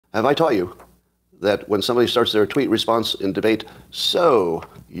Have I taught you that when somebody starts their tweet response in debate, so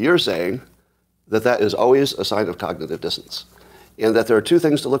you're saying that that is always a sign of cognitive dissonance, and that there are two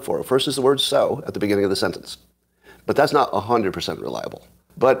things to look for. First is the word so at the beginning of the sentence. But that's not 100% reliable.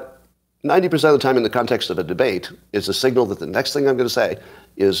 But 90% of the time in the context of a debate is a signal that the next thing I'm going to say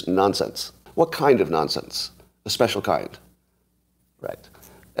is nonsense. What kind of nonsense? A special kind. Right.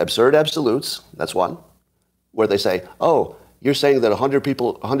 Absurd absolutes, that's one, where they say, oh, you're saying that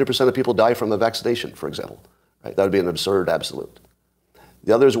 100% of people die from a vaccination, for example. Right? That would be an absurd absolute.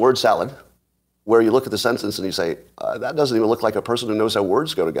 The other is word salad, where you look at the sentence and you say, that doesn't even look like a person who knows how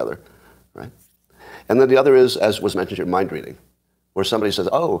words go together. Right? And then the other is, as was mentioned here, mind reading, where somebody says,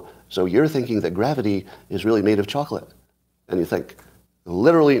 oh, so you're thinking that gravity is really made of chocolate. And you think,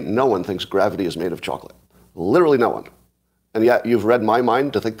 literally no one thinks gravity is made of chocolate. Literally no one. And yet you've read my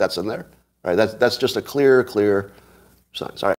mind to think that's in there. Right? That's just a clear sign. Sorry.